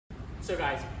So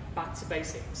guys, back to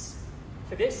basics.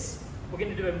 For this, we're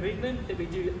going to do a movement that we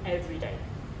do every day.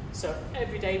 So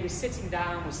every day we're sitting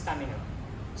down, we're standing up.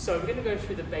 So we're going to go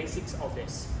through the basics of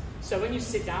this. So when you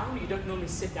sit down, you don't normally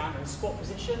sit down in a squat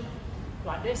position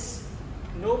like this.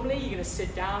 Normally you're going to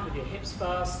sit down with your hips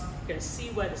first, you're going to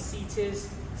see where the seat is,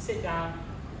 sit down,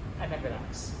 and then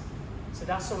relax. So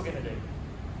that's what we're going to do.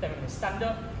 Then we're going to stand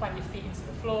up, plant your feet into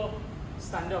the floor,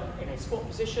 stand up in a squat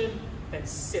position, then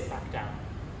sit back down.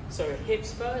 So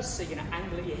hips first, so you're going to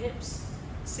angle at your hips,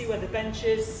 see where the bench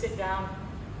is, sit down,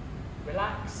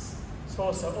 relax,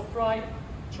 torso upright,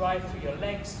 drive through your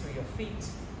legs, through your feet,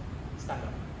 stand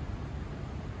up.